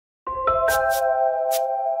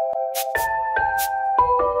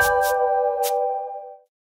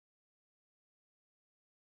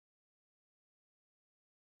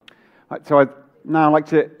So I'd now like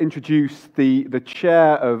to introduce the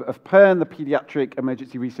chair of PERN, the Pediatric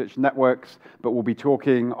Emergency Research Networks, but we'll be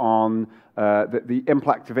talking on the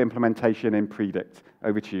impact of implementation in PREDICT.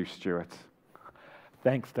 Over to you, Stuart.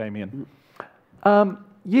 Thanks, Damien.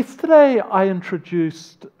 Yesterday, I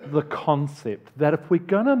introduced the concept that if we're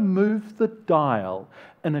going to move the dial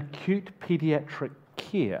in acute pediatric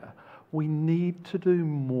care, we need to do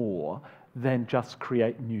more than just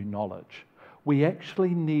create new knowledge. We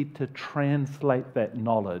actually need to translate that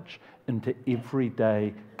knowledge into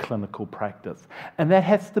everyday clinical practice. And that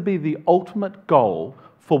has to be the ultimate goal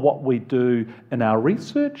for what we do in our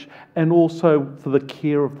research and also for the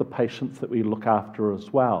care of the patients that we look after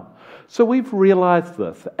as well. So we've realised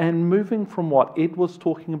this, and moving from what Ed was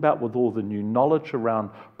talking about with all the new knowledge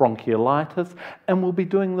around bronchiolitis, and we'll be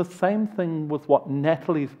doing the same thing with what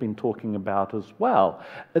Natalie's been talking about as well.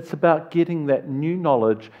 It's about getting that new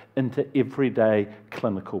knowledge into everyday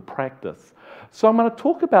clinical practice. So I'm going to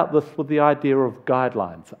talk about this with the idea of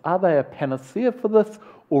guidelines. Are they a panacea for this,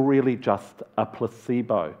 or really just a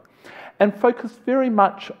placebo? And focus very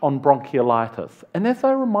much on bronchiolitis. And as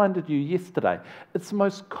I reminded you yesterday, it's the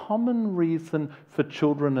most common reason for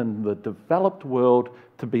children in the developed world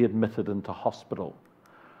to be admitted into hospital.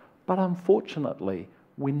 But unfortunately,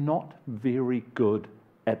 we're not very good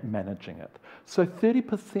at managing it. So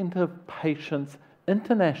 30% of patients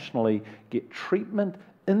internationally get treatment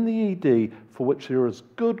in the ED for which there is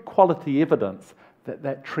good quality evidence that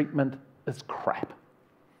that treatment is crap.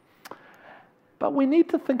 But we need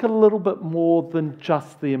to think a little bit more than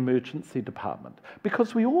just the emergency department,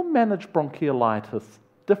 because we all manage bronchiolitis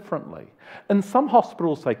differently. In some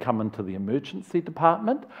hospitals, they come into the emergency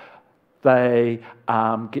department, they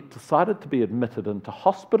get decided to be admitted into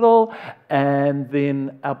hospital, and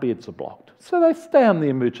then our beds are blocked. So they stay in the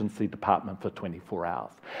emergency department for 24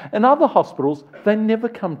 hours. In other hospitals, they never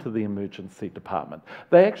come to the emergency department.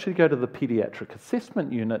 They actually go to the pediatric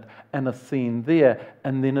assessment unit and are seen there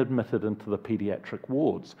and then admitted into the pediatric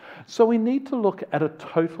wards. So we need to look at a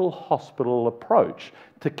total hospital approach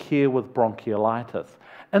to care with bronchiolitis.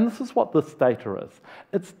 And this is what this data is.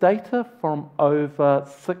 It's data from over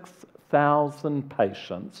 6,000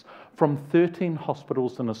 patients from 13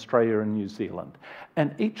 hospitals in Australia and New Zealand.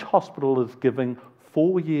 And each hospital is giving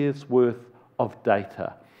 4 years' worth of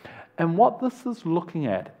data. And what this is looking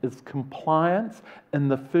at is compliance in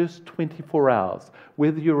the first 24 hours,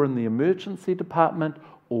 whether you're in the emergency department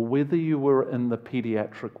or whether you were in the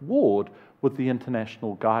pediatric ward with the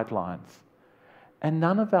international guidelines. And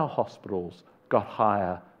none of our hospitals got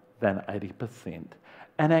higher than 80%.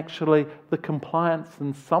 And actually, the compliance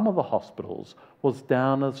in some of the hospitals was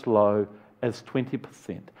down as low as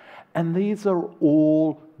 20%. And these are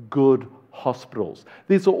all good hospitals.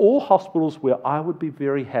 These are all hospitals where I would be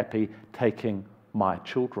very happy taking my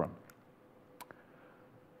children.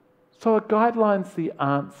 So a guideline's the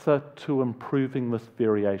answer to improving this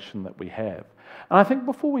variation that we have. And I think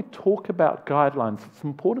before we talk about guidelines, it's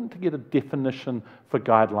important to get a definition for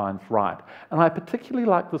guidelines right. And I particularly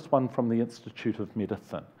like this one from the Institute of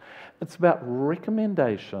Medicine. It's about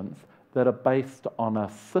recommendations that are based on a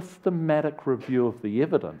systematic review of the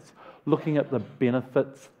evidence, looking at the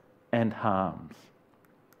benefits and harms.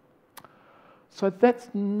 So that's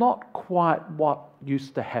not quite what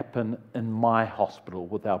used to happen in my hospital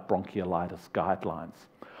with our bronchiolitis guidelines.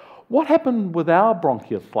 What happened with our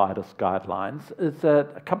bronchiolitis guidelines is that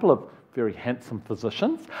a couple of very handsome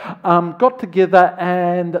physicians got together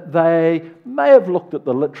and they may have looked at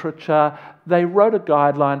the literature, they wrote a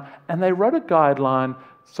guideline, and they wrote a guideline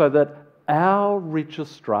so that our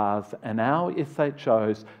registrars and our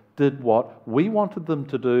SHOs did what we wanted them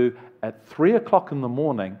to do at 3 o'clock in the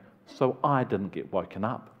morning so I didn't get woken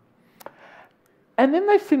up. And then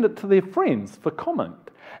they send it to their friends for comment.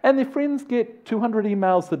 And their friends get 200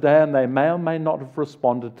 emails a day and they may or may not have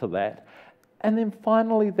responded to that. And then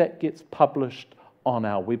finally that gets published on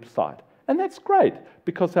our website. And that's great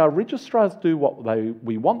because our registrars do what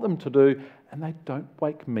we want them to do and they don't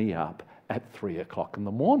wake me up at 3 o'clock in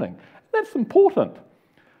the morning. That's important.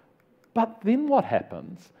 But then what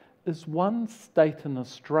happens is one state in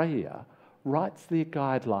Australia writes their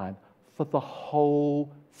guideline for the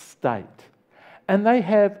whole state. And they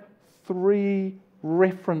have 3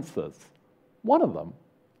 references. One of them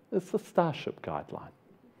is the Starship guideline.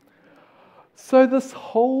 So this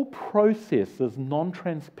whole process is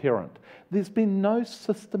non-transparent. There's been no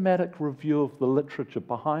systematic review of the literature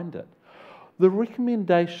behind it. The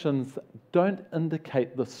recommendations don't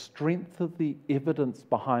indicate the strength of the evidence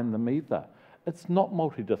behind them either. It's not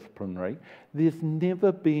multidisciplinary. There's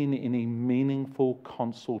never been any meaningful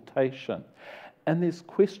consultation. And there's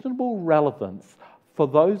questionable relevance for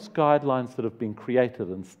those guidelines that have been created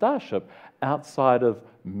in Starship outside of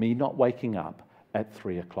me not waking up at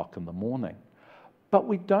 3 o'clock in the morning. But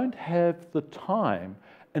we don't have the time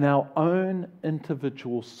in our own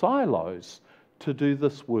individual silos to do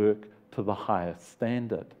this work to the highest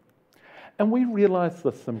standard. And we realised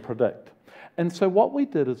this in Predict. And so what we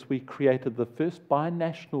did is we created the first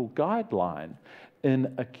binational guideline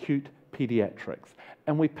in acute pediatrics.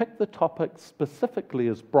 And we picked the topic specifically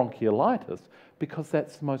as bronchiolitis because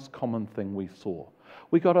that's the most common thing we saw.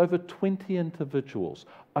 We got over 20 individuals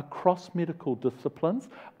across medical disciplines,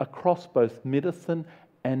 across both medicine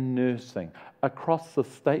and nursing, across the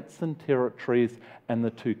states and territories and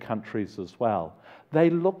the 2 countries as well. They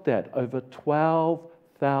looked at over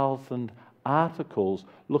 12,000 articles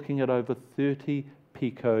looking at over 30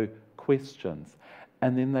 PICO questions,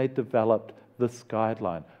 and then they developed this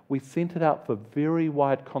guideline. We sent it out for very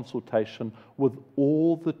wide consultation with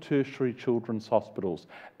all the tertiary children's hospitals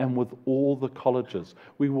and with all the colleges.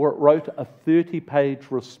 We wrote a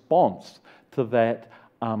 30-page response to that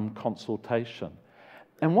consultation.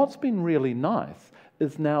 And what's been really nice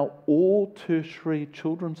is now all tertiary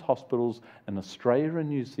children's hospitals in Australia and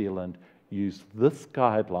New Zealand use this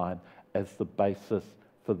guideline as the basis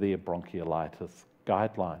for their bronchiolitis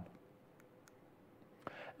guideline.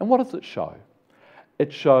 And what does it show?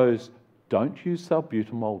 It shows don't use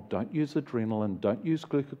salbutamol, don't use adrenaline, don't use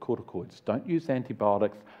glucocorticoids, don't use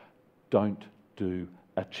antibiotics, don't do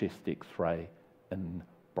a chest x-ray in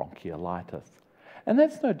bronchiolitis. And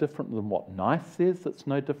that's no different than what NICE says, it's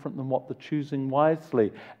no different than what the Choosing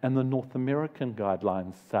Wisely and the North American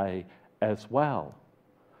guidelines say as well.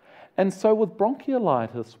 And so with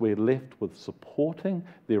bronchiolitis, we're left with supporting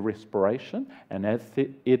their respiration, and as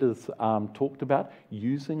Ed has talked about,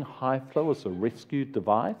 using high flow as a rescue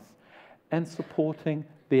device, and supporting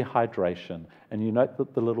their hydration. And you note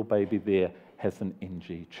that the little baby there has an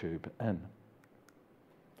NG tube in.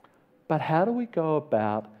 But how do we go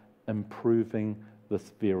about improving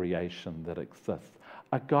this variation that exists?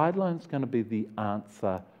 A guideline is going to be the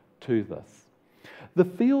answer to this. The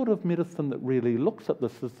field of medicine that really looks at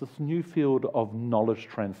this is this new field of knowledge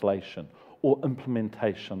translation or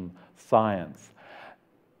implementation science.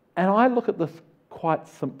 And I look at this quite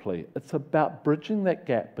simply. It's about bridging that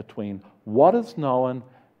gap between what is known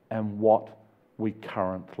and what we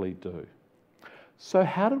currently do. So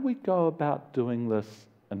how did we go about doing this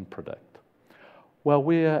in Predict? Well,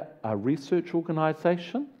 we're a research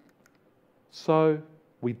organisation, so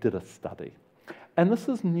we did a study. And this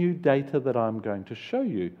is new data that I'm going to show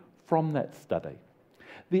you from that study.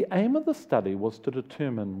 The aim of the study was to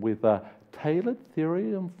determine whether tailored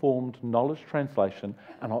theory-informed knowledge translation,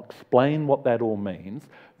 and I'll explain what that all means,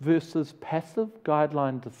 versus passive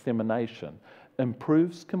guideline dissemination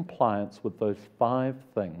improves compliance with those 5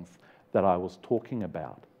 things that I was talking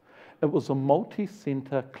about. It was a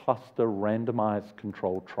multi-centre cluster randomised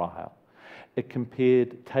controlled trial. It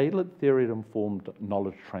compared tailored theory-informed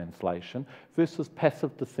knowledge translation versus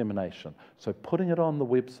passive dissemination. So putting it on the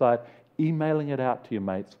website, emailing it out to your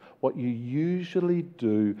mates, what you usually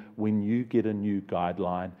do when you get a new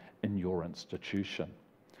guideline in your institution.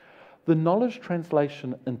 The knowledge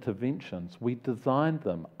translation interventions, we designed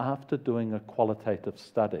them after doing a qualitative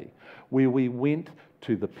study where we went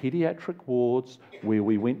to the paediatric wards, where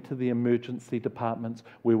we went to the emergency departments,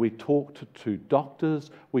 where we talked to doctors,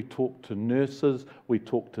 we talked to nurses, we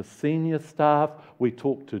talked to senior staff, we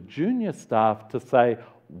talked to junior staff to say,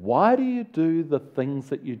 why do you do the things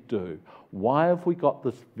that you do? Why have we got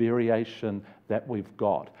this variation that we've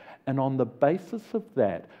got? And on the basis of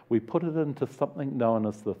that, we put it into something known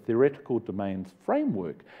as the theoretical domains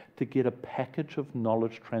framework to get a package of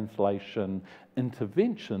knowledge translation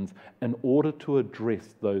interventions in order to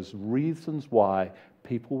address those reasons why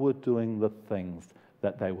people were doing the things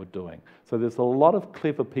that they were doing. So there's a lot of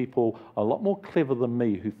clever people, a lot more clever than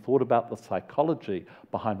me, who thought about the psychology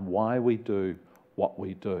behind why we do what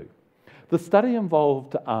we do. The study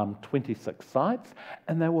involved 26 sites,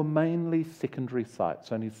 and they were mainly secondary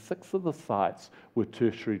sites. Only 6 of the sites were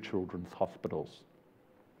tertiary children's hospitals.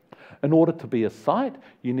 In order to be a site,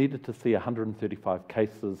 you needed to see 135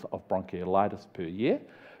 cases of bronchiolitis per year,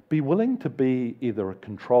 be willing to be either a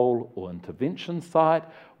control or intervention site.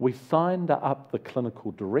 We signed up the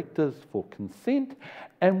clinical directors for consent,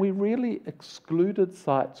 and we really excluded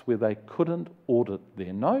sites where they couldn't audit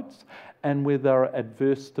their notes and where they're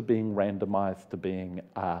adverse to being randomised to being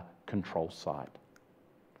a control site.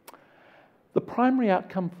 The primary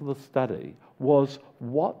outcome for the study was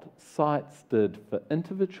what sites did for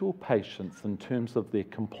individual patients in terms of their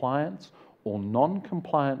compliance or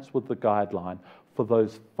non-compliance with the guideline for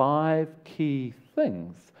those 5 key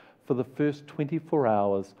things for for the first 24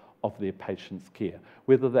 hours of their patient's care,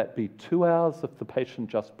 whether that be 2 hours if the patient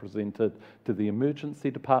just presented to the emergency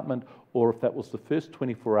department, or if that was the first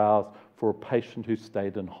 24 hours for a patient who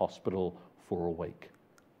stayed in hospital for a week.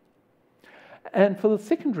 And for the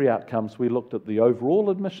secondary outcomes, we looked at the overall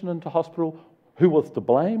admission into hospital. Who was to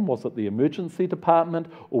blame? Was it the emergency department,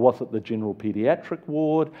 or was it the general paediatric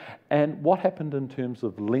ward? And what happened in terms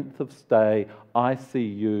of length of stay,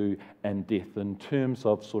 ICU, and death in terms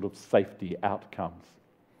of sort of safety outcomes?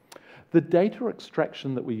 The data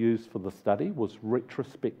extraction that we used for the study was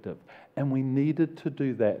retrospective, and we needed to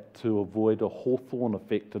do that to avoid a Hawthorne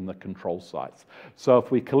effect in the control sites. So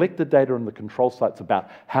if we collected data in the control sites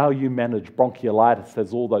about how you manage bronchiolitis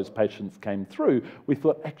as all those patients came through, we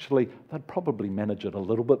thought actually they'd probably manage it a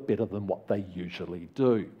little bit better than what they usually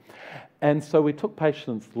do. And so we took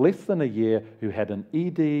patients less than a year who had an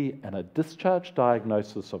ED and a discharge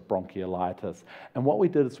diagnosis of bronchiolitis. And what we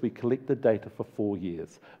did is we collected data for 4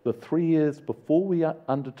 years. The 3 years before we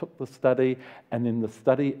undertook the study, and then the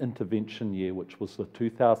study intervention year, which was the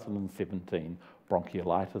 2017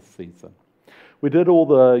 bronchiolitis season. We did all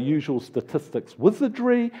the usual statistics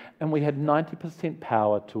wizardry, and we had 90%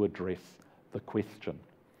 power to address the question.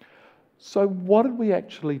 So what did we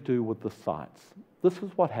actually do with the sites? This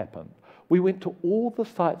is what happened. We went to all the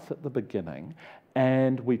sites at the beginning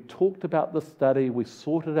and we talked about the study, we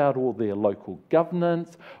sorted out all their local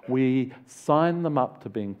governance, we signed them up to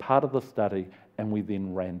being part of the study, and we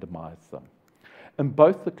then randomized them. In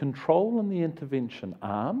both the control and the intervention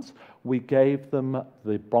arms, we gave them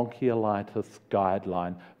the bronchiolitis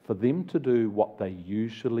guideline for them to do what they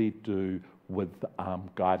usually do with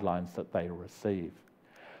guidelines that they receive.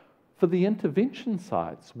 For the intervention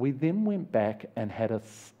sites, we then went back and had a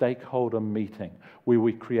stakeholder meeting where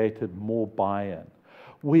we created more buy-in.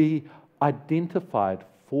 We identified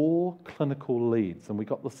 4 clinical leads, and we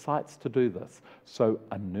got the sites to do this. So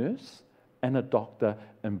a nurse and a doctor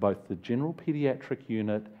in both the general paediatric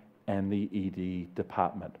unit and the ED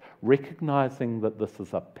department, recognizing that this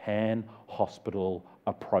is a pan-hospital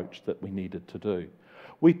approach that we needed to do.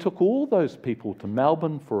 We took all those people to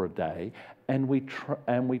Melbourne for a day, and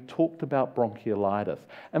we talked about bronchiolitis.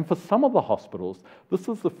 And for some of the hospitals, this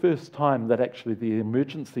is the first time that actually the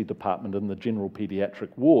emergency department in the general paediatric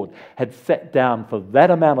ward had sat down for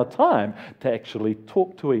that amount of time to actually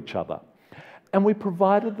talk to each other. And we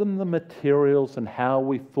provided them the materials and how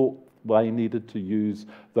we thought they needed to use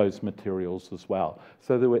those materials as well.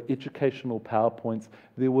 So there were educational PowerPoints,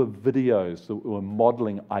 there were videos that were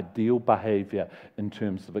modeling ideal behavior in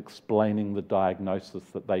terms of explaining the diagnosis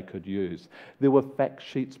that they could use. There were fact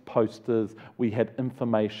sheets, posters, we had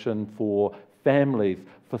information for families,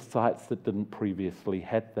 for sites that didn't previously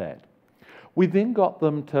had that. We then got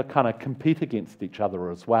them to kind of compete against each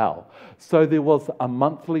other as well. So there was a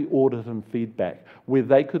monthly audit and feedback where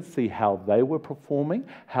they could see how they were performing,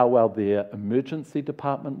 how well their emergency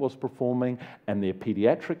department was performing and their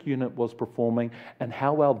paediatric unit was performing, and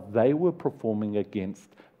how well they were performing against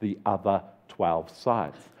the other 12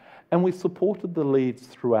 sites. And we supported the leads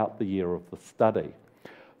throughout the year of the study.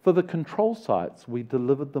 For the control sites, we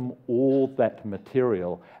delivered them all that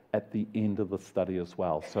material at the end of the study as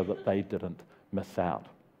well, so that they didn't miss out.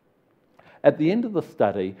 At the end of the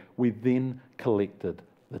study, we then collected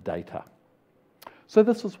the data. So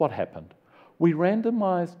this is what happened. We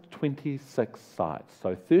randomized 26 sites,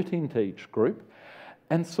 so 13 to each group,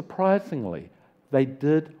 and surprisingly, they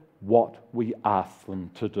did what we asked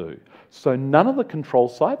them to do. So none of the control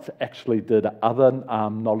sites actually did other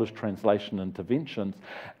knowledge translation interventions,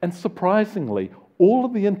 and surprisingly, all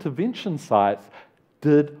of the intervention sites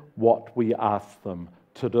did what we asked them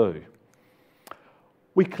to do.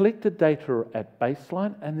 We collected data at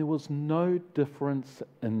baseline, and there was no difference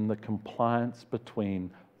in the compliance between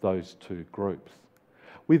those 2 groups.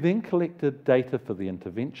 We then collected data for the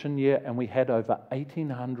intervention year, and we had over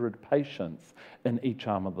 1,800 patients in each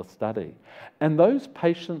arm of the study. And those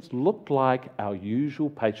patients looked like our usual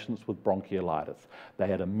patients with bronchiolitis. They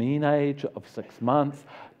had a mean age of 6 months,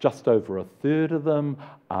 just over a third of them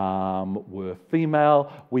were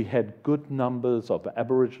female. We had good numbers of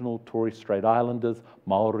Aboriginal, Torres Strait Islanders,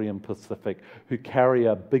 Maori and Pacific, who carry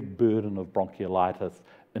a big burden of bronchiolitis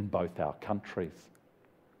in both our countries.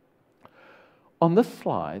 On this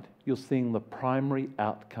slide, you're seeing the primary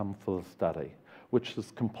outcome for the study, which is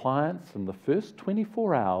compliance in the first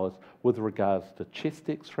 24 hours with regards to chest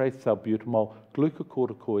x-ray, salbutamol,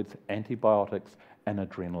 glucocorticoids, antibiotics, and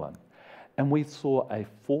adrenaline. And we saw a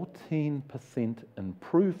 14%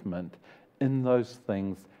 improvement in those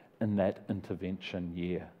things in that intervention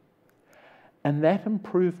year. And that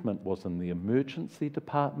improvement was in the emergency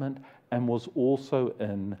department and was also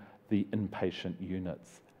in the inpatient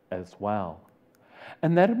units as well.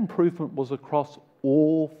 And that improvement was across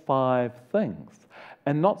all 5 things.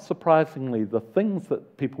 And not surprisingly, the things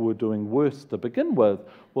that people were doing worse to begin with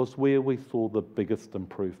was where we saw the biggest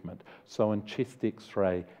improvement. So in chest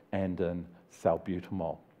X-ray and in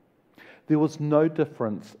salbutamol. There was no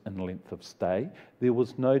difference in length of stay. There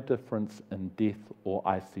was no difference in death or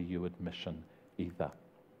ICU admission either.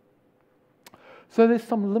 So there's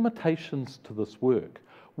some limitations to this work.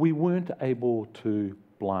 We weren't able to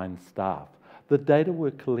blind staff. The data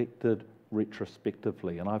were collected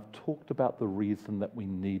retrospectively, and I've talked about the reason that we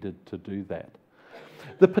needed to do that.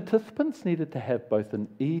 The participants needed to have both an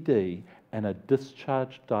ED and a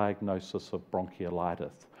discharge diagnosis of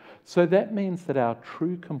bronchiolitis. So that means that our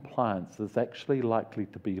true compliance is actually likely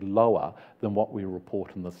to be lower than what we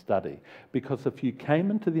report in the study. Because if you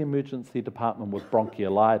came into the emergency department with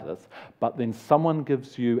bronchiolitis, but then someone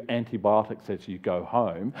gives you antibiotics as you go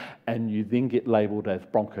home, and you then get labelled as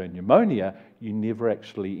bronchopneumonia, you never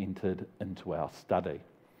actually entered into our study.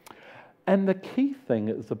 And the key thing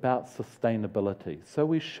is about sustainability. So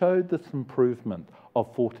we showed this improvement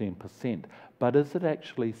of 14%, but is it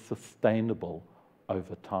actually sustainable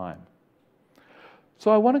over time?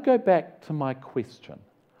 So I want to go back to my question.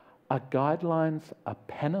 Are guidelines a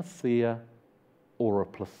panacea or a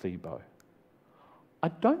placebo? I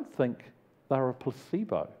don't think they're a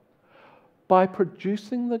placebo. By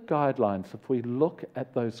producing the guidelines, if we look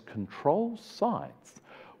at those control sites,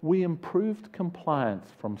 we improved compliance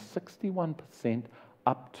from 61%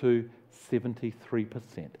 up to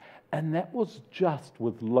 73%. And that was just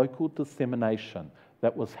with local dissemination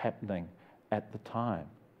that was happening at the time.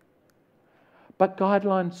 But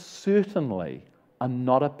guidelines certainly are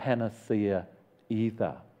not a panacea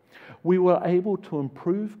either. We were able to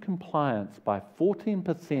improve compliance by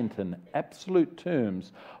 14% in absolute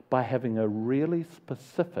terms by having a really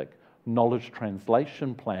specific knowledge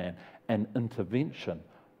translation plan and intervention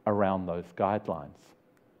around those guidelines.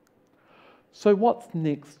 So what's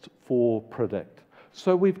next for PREDICT?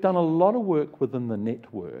 So we've done a lot of work within the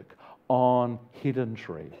network on head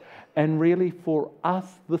injury. And really for us,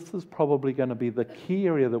 this is probably going to be the key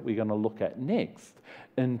area that we're going to look at next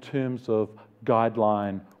in terms of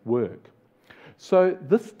guideline work. So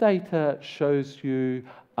this data shows you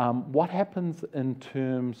what happens in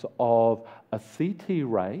terms of a CT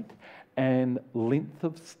rate and length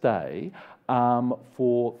of stay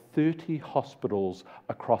for 30 hospitals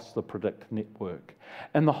across the PREDICT network.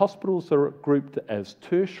 And the hospitals are grouped as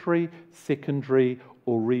tertiary, secondary,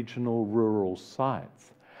 or regional rural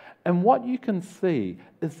sites. And what you can see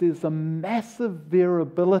is there's a massive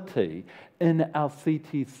variability in our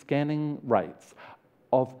CT scanning rates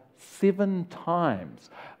of 7 times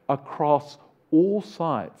across all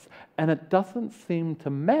sites. And it doesn't seem to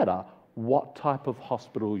matter what type of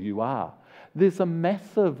hospital you are. There's a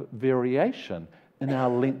massive variation in our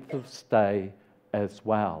length of stay as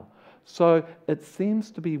well. So it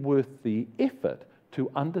seems to be worth the effort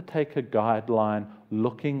to undertake a guideline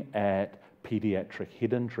looking at pediatric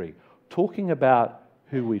head injury, talking about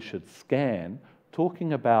who we should scan,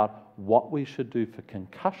 talking about what we should do for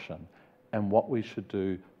concussion and what we should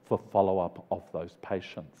do for follow-up of those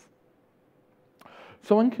patients.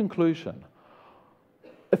 So in conclusion,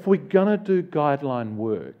 if we're going to do guideline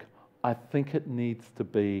work, I think it needs to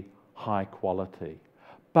be high quality,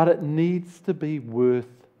 but it needs to be worth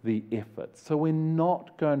the effort. So we're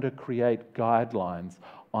not going to create guidelines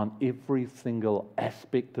on every single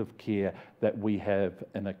aspect of care that we have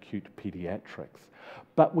in acute pediatrics.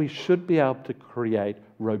 But we should be able to create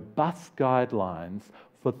robust guidelines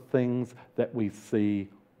for things that we see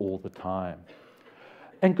all the time.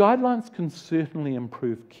 And guidelines can certainly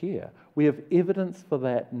improve care. We have evidence for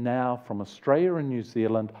that now from Australia and New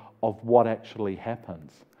Zealand of what actually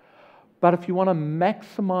happens. But if you want to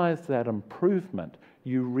maximize that improvement,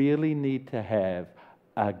 you really need to have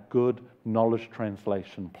a good knowledge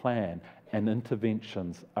translation plan and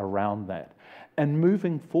interventions around that. And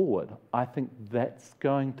moving forward, I think that's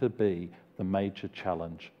going to be the major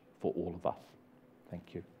challenge for all of us.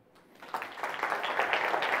 Thank you.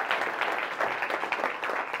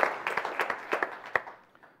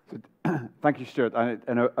 Thank you, Stuart,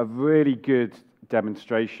 and a really good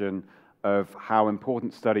demonstration of how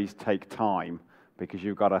important studies take time, because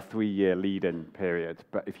you've got a 3-year lead-in period.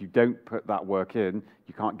 But if you don't put that work in,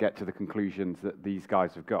 you can't get to the conclusions that these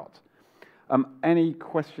guys have got. Any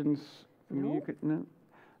questions from you? No?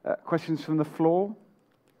 Questions from the floor?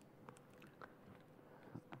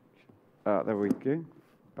 There we go.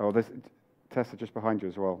 Oh, there's Tessa just behind you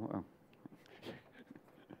as well. Oh.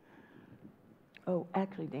 Oh,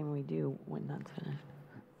 actually, then we do when that's finished.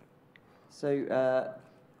 So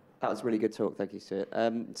That was a really good talk, thank you, Stuart.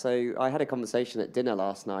 So I had a conversation at dinner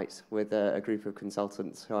last night with a group of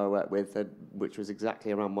consultants who I work with, which was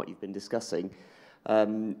exactly around what you've been discussing.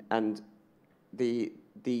 And the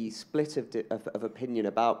split of opinion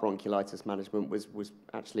about bronchiolitis management was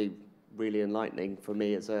actually really enlightening for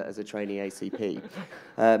me as a trainee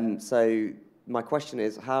ACP. So my question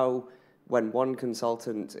is, how, when one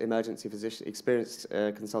consultant emergency physician, experienced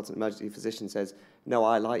consultant emergency physician says, no,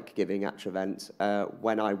 I like giving Atrovent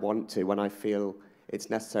when I want to, when I feel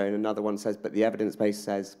it's necessary, and another one says, but the evidence base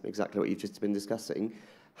says exactly what you've just been discussing,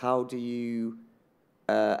 how do you,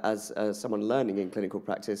 as someone learning in clinical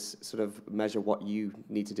practice, sort of measure what you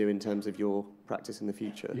need to do in terms of your practice in the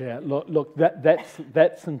future? Yeah, look,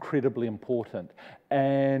 that's incredibly important.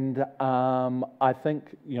 And I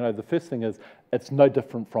think, the first thing is, it's no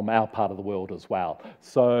different from our part of the world as well.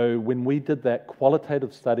 So when we did that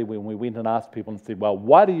qualitative study, when we went and asked people and said, well,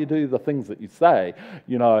 why do you do the things that you say?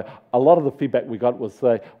 A lot of the feedback we got was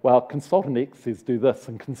say, well, consultant X says do this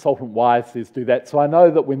and consultant Y says do that. So I know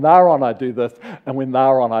that when they're on, I do this, and when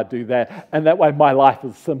they're on, I do that. And that way my life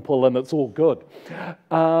is simple and it's all good.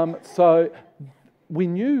 So we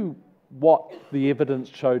knew what the evidence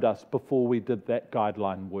showed us before we did that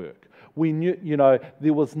guideline work. We knew,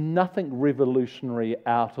 there was nothing revolutionary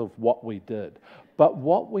out of what we did. But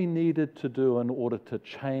what we needed to do in order to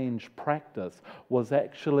change practice was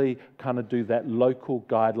actually kind of do that local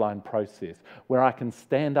guideline process where I can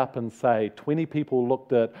stand up and say 20 people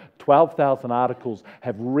looked at 12,000 articles,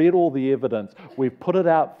 have read all the evidence, we've put it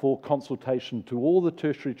out for consultation to all the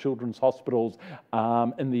tertiary children's hospitals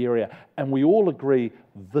in the area, and we all agree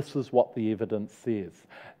this is what the evidence says.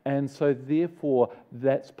 And so therefore,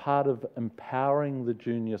 that's part of empowering the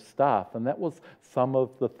junior staff. And that was some of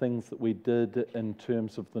the things that we did in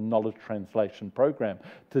terms of the knowledge translation program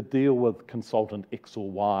to deal with consultant X or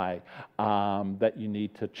Y, that you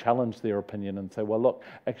need to challenge their opinion and say, well, look,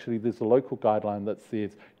 actually there's a local guideline that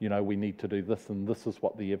says, we need to do this and this is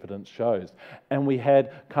what the evidence shows. And we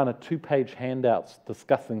had kind of 2-page handouts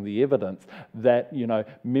discussing the evidence that,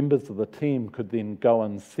 members of the team could then go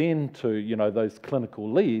and send to, those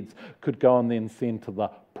clinical leads, could go and then send to the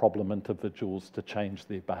problem individuals to change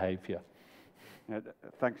their behaviour. Yeah,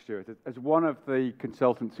 thanks, Stuart. As one of the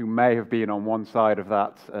consultants who may have been on one side of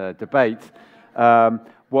that debate,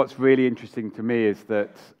 what's really interesting to me is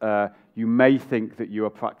that you may think that you are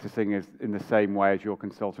practicing in the same way as your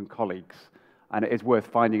consultant colleagues, and it is worth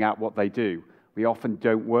finding out what they do. We often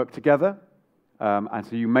don't work together, and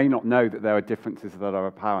so you may not know that there are differences that are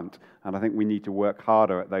apparent, and I think we need to work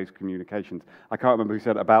harder at those communications. I can't remember who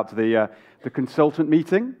said it about the consultant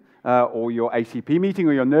meeting, or your ACP meeting,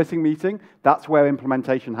 or your nursing meeting. That's where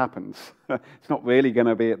implementation happens. It's not really going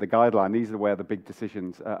to be at the guideline. These are where the big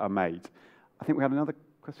decisions are made. I think we had another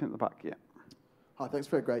question at the back, yeah. Hi, thanks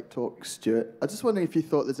for a great talk, Stuart. I was just wondering if you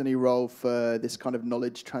thought there's any role for this kind of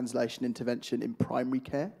knowledge translation intervention in primary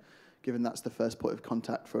care, given that's the first point of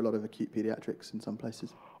contact for a lot of acute paediatrics in some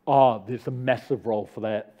places? Oh, there's a massive role for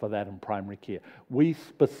that in primary care. We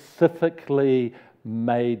specifically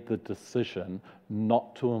made the decision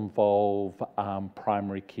not to involve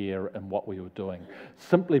primary care in what we were doing,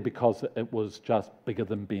 simply because it was just bigger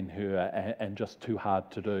than Ben-Hur and just too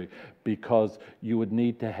hard to do, because you would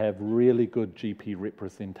need to have really good GP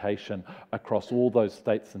representation across all those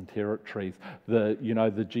states and territories, the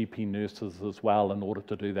GP nurses as well, in order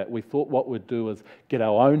to do that. We thought what we'd do is get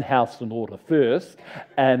our own house in order first,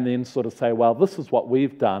 and then sort of say, well, this is what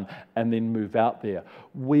we've done, and then move out there.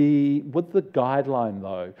 With the guideline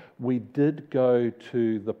though, we did go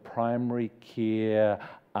to the primary care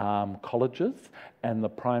colleges and the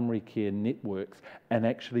primary care networks and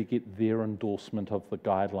actually get their endorsement of the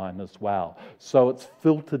guideline as well. So it's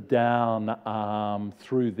filtered down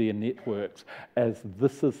through their networks as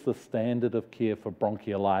this is the standard of care for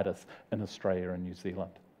bronchiolitis in Australia and New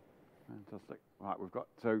Zealand. Fantastic. Right, we've got,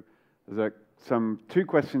 so there's two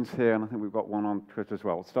questions here, and I think we've got one on Twitter as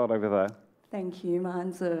well. We'll start over there. Thank you.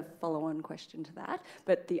 Mine's a follow-on question to that,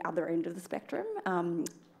 but the other end of the spectrum,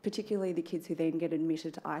 particularly the kids who then get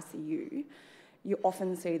admitted to ICU, you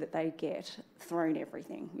often see that they get thrown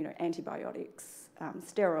everything, antibiotics,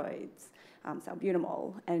 steroids,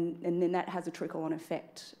 salbutamol, and then that has a trickle-on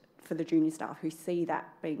effect for the junior staff who see that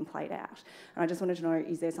being played out. And I just wanted to know,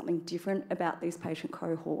 is there something different about this patient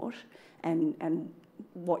cohort and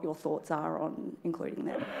what your thoughts are on including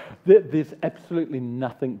them? There's absolutely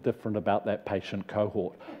nothing different about that patient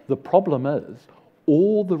cohort. The problem is,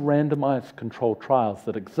 all the randomized controlled trials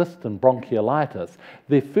that exist in bronchiolitis,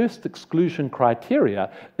 their first exclusion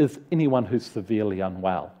criteria is anyone who's severely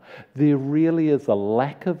unwell. There really is a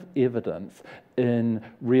lack of evidence in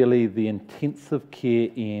really the intensive care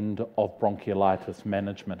end of bronchiolitis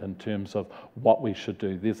management in terms of what we should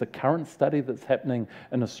do. There's a current study that's happening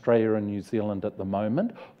in Australia and New Zealand at the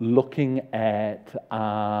moment looking at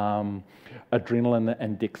adrenaline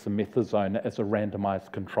and dexamethasone as a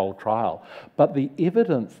randomized controlled trial. But the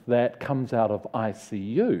evidence that comes out of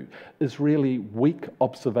ICU is really weak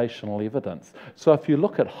observational evidence. So if you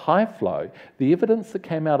look at high flow, the evidence that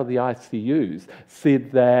came out of the ICUs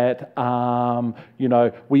said that,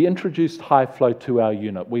 we introduced high flow to our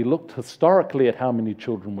unit. We looked historically at how many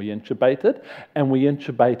children we intubated, and we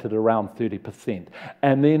intubated around 30%.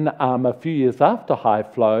 And then a few years after high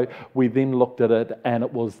flow, we then looked at it and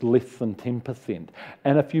it was less than 10%.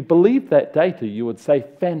 And if you believe that data, you would say,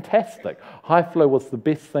 fantastic, high flow was the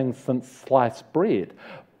best thing since sliced bread.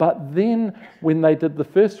 But then when they did the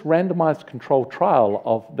first randomized controlled trial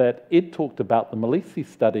of that, Ed talked about the Malisi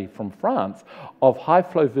study from France of high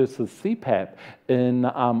flow versus CPAP in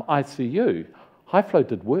ICU, high flow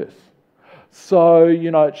did worse. So,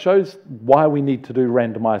 it shows why we need to do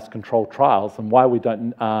randomized controlled trials and why we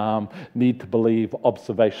don't need to believe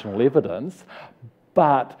observational evidence.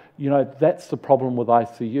 But, that's the problem with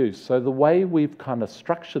ICU. So the way we've kind of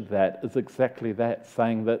structured that is exactly that,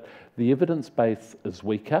 saying that the evidence base is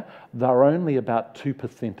weaker. They're only about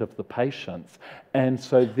 2% of the patients. And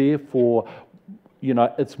so therefore,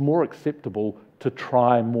 it's more acceptable to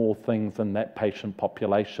try more things in that patient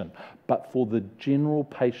population. But for the general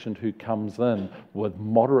patient who comes in with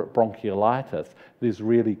moderate bronchiolitis, there's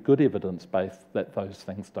really good evidence base that those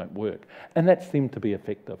things don't work. And that seemed to be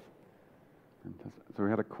effective. So we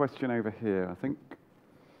had a question over here, I think.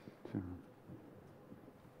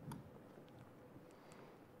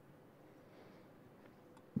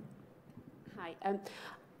 Hi.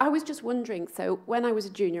 I was just wondering, so when I was a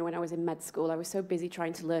junior, when I was in med school, I was so busy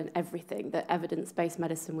trying to learn everything that evidence-based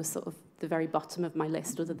medicine was sort of the very bottom of my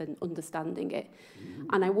list other than understanding it.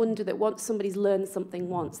 And I wonder that once somebody's learned something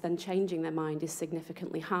once, then changing their mind is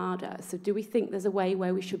significantly harder. So do we think there's a way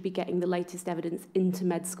where we should be getting the latest evidence into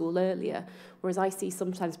med school earlier? Whereas I see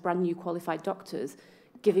sometimes brand new qualified doctors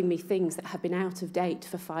giving me things that have been out of date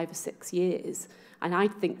for 5 or 6 years, and I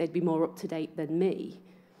think they'd be more up to date than me.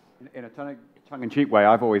 In a tongue-in-cheek way,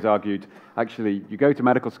 I've always argued, actually, you go to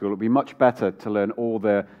medical school, it would be much better to learn all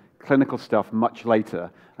the clinical stuff much later,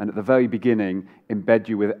 and at the very beginning, embed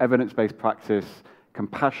you with evidence-based practice,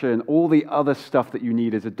 compassion, all the other stuff that you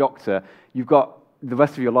need as a doctor. You've got the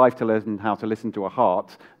rest of your life to learn how to listen to a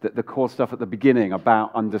heart. That the core stuff at the beginning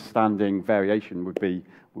about understanding variation would be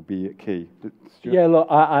key. Stuart? Yeah, look,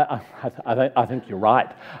 I think you're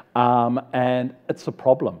right, and it's a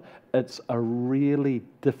problem. It's a really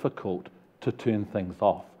difficult to turn things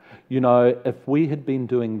off. If we had been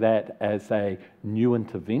doing that as a new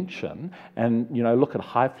intervention, and, look at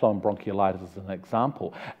high flow and bronchiolitis as an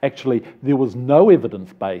example, actually there was no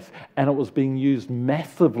evidence base and it was being used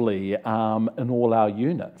massively in all our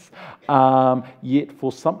units. Yet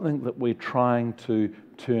for something that we're trying to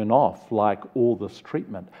turn off, like all this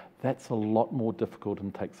treatment, that's a lot more difficult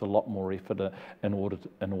and takes a lot more effort in order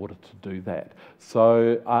to do that.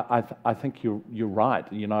 So I think you're right.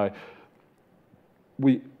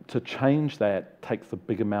 To change that takes a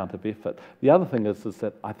big amount of effort. The other thing is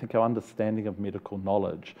that I think our understanding of medical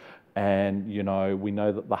knowledge, and we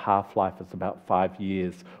know that the half-life is about 5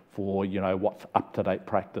 years for what's up-to-date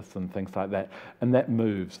practice and things like that, and that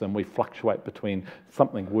moves, and we fluctuate between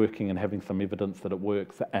something working and having some evidence that it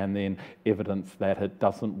works, and then evidence that it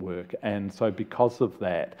doesn't work. And so because of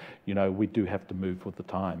that, we do have to move with the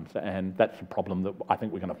times, and that's a problem that I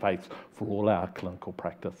think we're going to face for all our clinical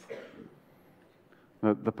practice.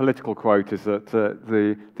 The political quote is that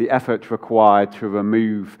the effort required to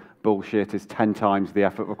remove bullshit is 10 times the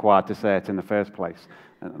effort required to say it in the first place.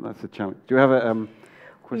 And that's a challenge. Do you have a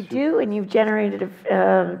question? We do, and you've generated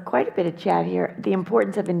quite a bit of chat here. The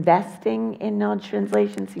importance of investing in knowledge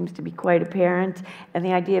translation seems to be quite apparent, and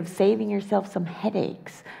the idea of saving yourself some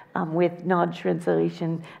headaches with knowledge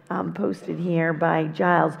translation posted here by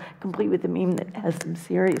Giles, complete with a meme that has some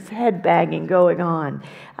serious head banging going on.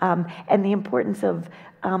 And the importance of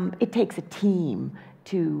it takes a team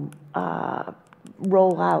to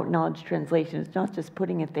roll out knowledge translation. It's not just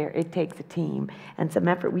putting it there, it takes a team and some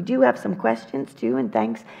effort. We do have some questions too, and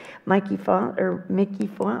thanks Mickey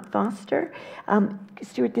Foster.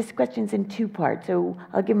 Stuart, this question's in 2 parts, so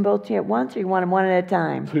I'll give them both to you at once, or you want them one at a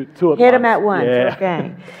time? Two at once. Hit them at once, yeah.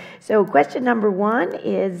 Okay. So question number 1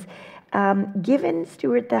 is, given,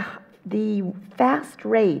 Stuart, the fast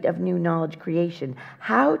rate of new knowledge creation,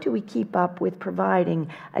 how do we keep up with providing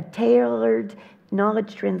a tailored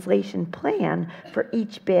knowledge translation plan for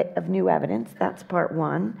each bit of new evidence? That's part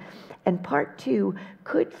one. And part two,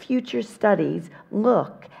 could future studies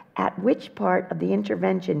look at which part of the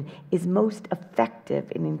intervention is most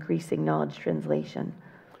effective in increasing knowledge translation?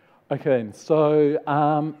 Okay,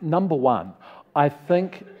 so number one, I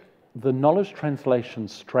think the knowledge translation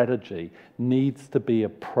strategy needs to be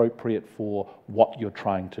appropriate for what you're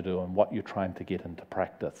trying to do and what you're trying to get into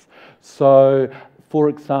practice. So, for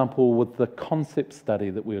example, with the concept study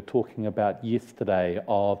that we were talking about yesterday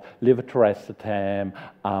of levetiracetam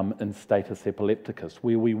in status epilepticus,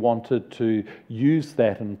 where we wanted to use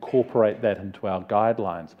that and incorporate that into our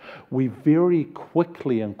guidelines, we very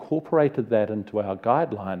quickly incorporated that into our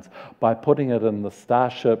guidelines by putting it in the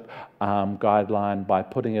Starship guideline, by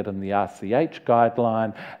putting it in the RCH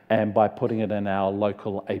guideline, and by putting it in our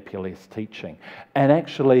local APLS teaching. And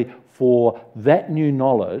actually, for that new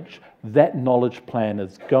knowledge, that knowledge plan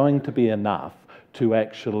is going to be enough to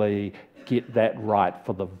actually get that right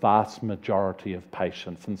for the vast majority of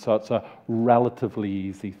patients. And so it's a relatively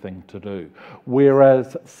easy thing to do.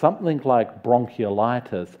 Whereas something like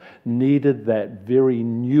bronchiolitis needed that very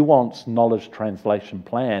nuanced knowledge translation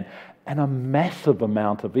plan and a massive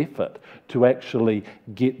amount of effort to actually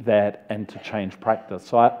get that and to change practice.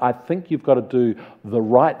 So I think you've got to do the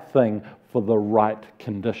right thing for the right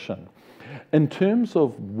condition. In terms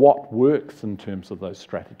of what works in terms of those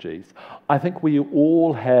strategies, I think we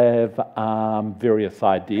all have various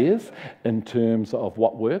ideas in terms of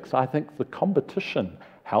what works. I think the competition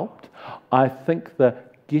helped. I think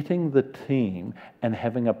that getting the team and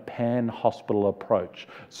having a pan-hospital approach,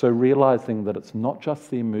 so realizing that it's not just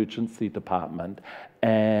the emergency department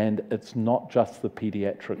and it's not just the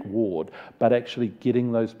pediatric ward, but actually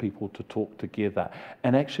getting those people to talk together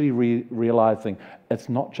and actually realizing it's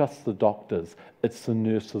not just the doctors, it's the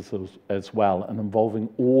nurses as well, and involving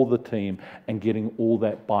all the team and getting all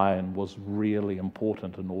that buy-in was really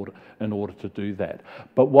important in order to do that.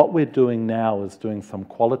 But what we're doing now is doing some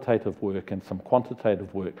qualitative work and some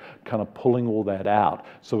quantitative work, kind of pulling all that out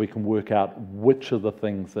so we can work out which of the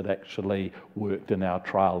things that actually worked in our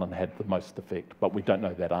trial and had the most effect. But we don't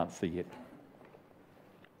know that answer yet.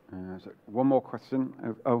 So one more question.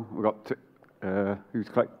 Oh, we've got two. Who's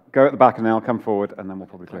go at the back and then I'll come forward and then we'll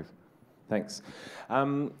probably close. Thanks.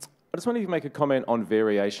 I just wanted to make a comment on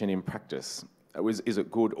variation in practice. Is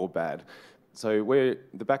it good or bad? So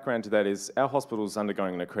the background to that is our hospital's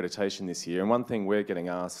undergoing an accreditation this year, and one thing we're getting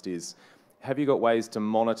asked is, have you got ways to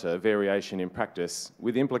monitor variation in practice,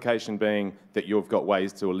 with the implication being that you've got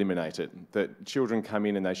ways to eliminate it, that children come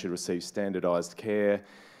in and they should receive standardised care.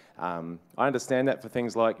 I understand that for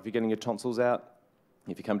things like if you're getting your tonsils out,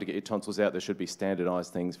 if you come to get your tonsils out, there should be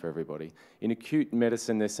standardised things for everybody. In acute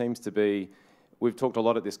medicine, there seems to be, we've talked a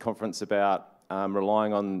lot at this conference about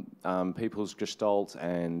relying on people's gestalt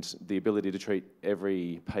and the ability to treat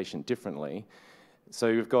every patient differently. So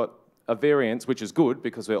you've got a variance, which is good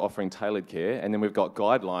because we're offering tailored care, and then we've got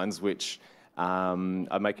guidelines which are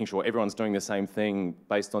making sure everyone's doing the same thing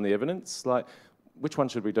based on the evidence. Like, which one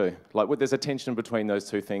should we do? Like, there's a tension between those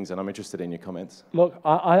two things, and I'm interested in your comments. Look,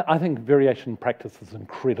 I think variation in practice is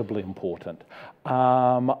incredibly important.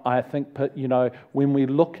 I think, you know, when we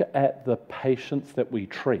look at the patients that we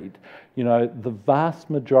treat, you know, the vast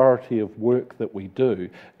majority of work that we do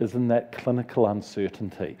is in that clinical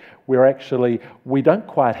uncertainty, where actually we don't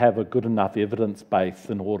quite have a good enough evidence base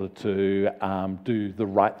in order to do the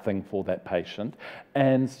right thing for that patient.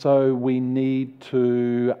 And so we need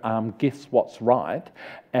to guess what's right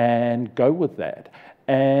and go with that.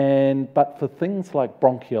 But for things like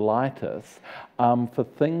bronchiolitis, for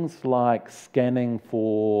things like scanning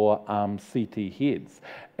for CT heads,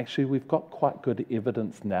 actually we've got quite good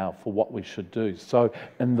evidence now for what we should do. So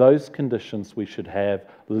in those conditions, we should have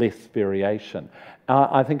less variation.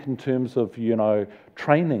 I think in terms of, you know,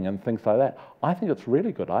 training and things like that, I think it's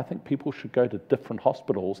really good. I think people should go to different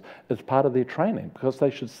hospitals as part of their training because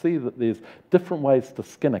they should see that there's different ways to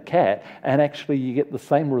skin a cat and actually you get the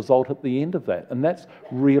same result at the end of that. And that's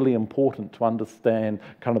really important to understand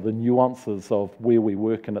kind of the nuances of where we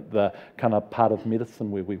work and at the kind of part of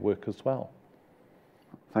medicine where we work as well.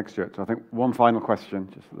 Thanks, Stuart. So I think one final question,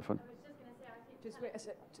 just for the fun. Just wait a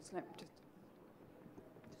sec.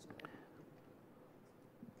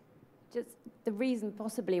 Just the reason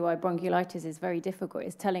possibly why bronchiolitis is very difficult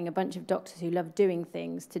is telling a bunch of doctors who love doing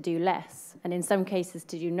things to do less, and in some cases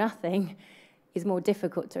to do nothing is more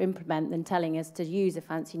difficult to implement than telling us to use a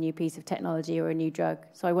fancy new piece of technology or a new drug.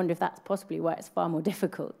 So I wonder if that's possibly why it's far more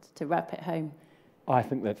difficult to wrap it home. I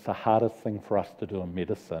think that's the hardest thing for us to do in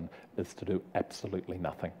medicine, is to do absolutely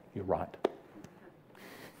nothing. You're right.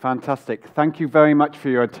 Fantastic. Thank you very much for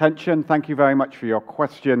your attention. Thank you very much for your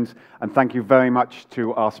questions. And thank you very much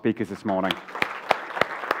to our speakers this morning.